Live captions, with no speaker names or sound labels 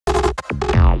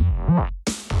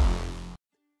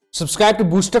Subscribe to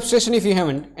BoostUpStation if you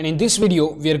haven't, and in this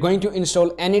video we are going to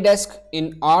install AnyDesk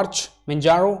in Arch,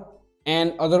 Manjaro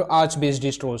and other Arch based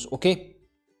distros. Okay,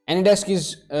 AnyDesk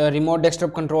is a remote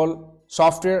desktop control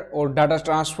software or data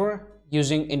transfer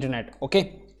using internet.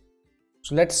 Okay,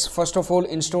 so let's first of all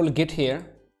install Git here.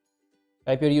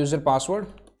 Type your user password.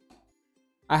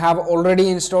 I have already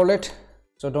installed it,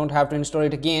 so don't have to install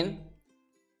it again.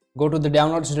 Go to the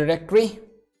downloads directory.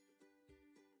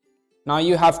 Now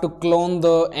you have to clone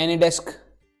the AnyDesk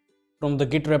from the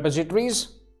Git repositories.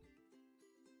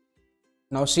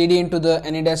 Now cd into the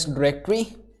AnyDesk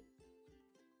directory.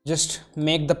 Just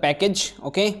make the package.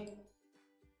 Okay.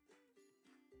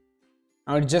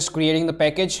 Now it's just creating the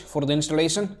package for the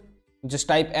installation. Just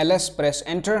type ls, press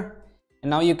enter, and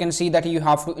now you can see that you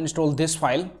have to install this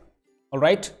file.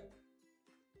 Alright.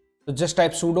 So just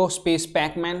type sudo space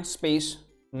pacman space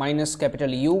minus capital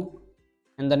U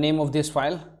and the name of this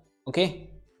file. Okay,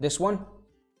 this one,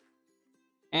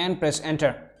 and press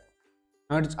enter.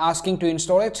 Now it's asking to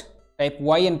install it. Type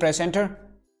Y and press enter.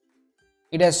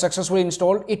 It has successfully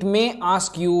installed. It may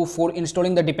ask you for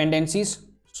installing the dependencies,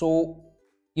 so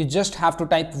you just have to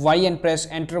type Y and press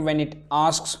enter when it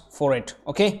asks for it.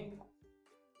 Okay,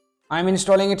 I'm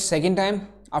installing it second time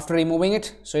after removing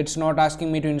it, so it's not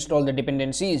asking me to install the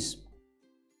dependencies.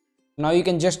 Now you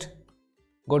can just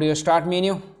go to your start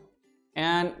menu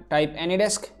and type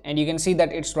AnyDesk, and you can see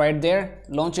that it's right there.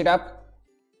 Launch it up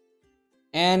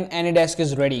and AnyDesk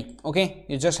is ready. Okay,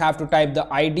 you just have to type the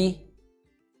ID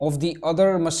of the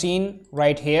other machine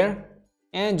right here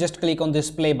and just click on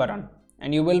this play button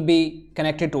and you will be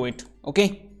connected to it.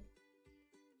 Okay,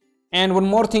 and one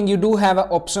more thing, you do have an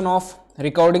option of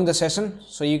recording the session,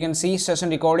 so you can see session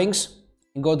recordings.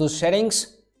 You go to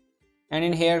settings and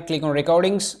in here click on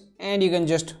recordings, and you can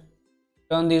just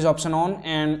turn this option on,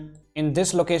 and in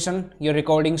this location your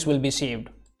recordings will be saved.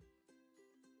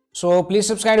 So please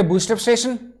subscribe to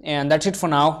BoostUpStation, and that's it for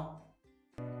now.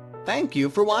 Thank you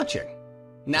for watching.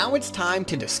 Now it's time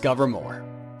to discover more.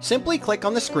 Simply click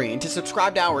on the screen to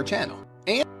subscribe to our channel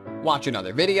and watch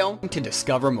another video to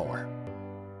discover more.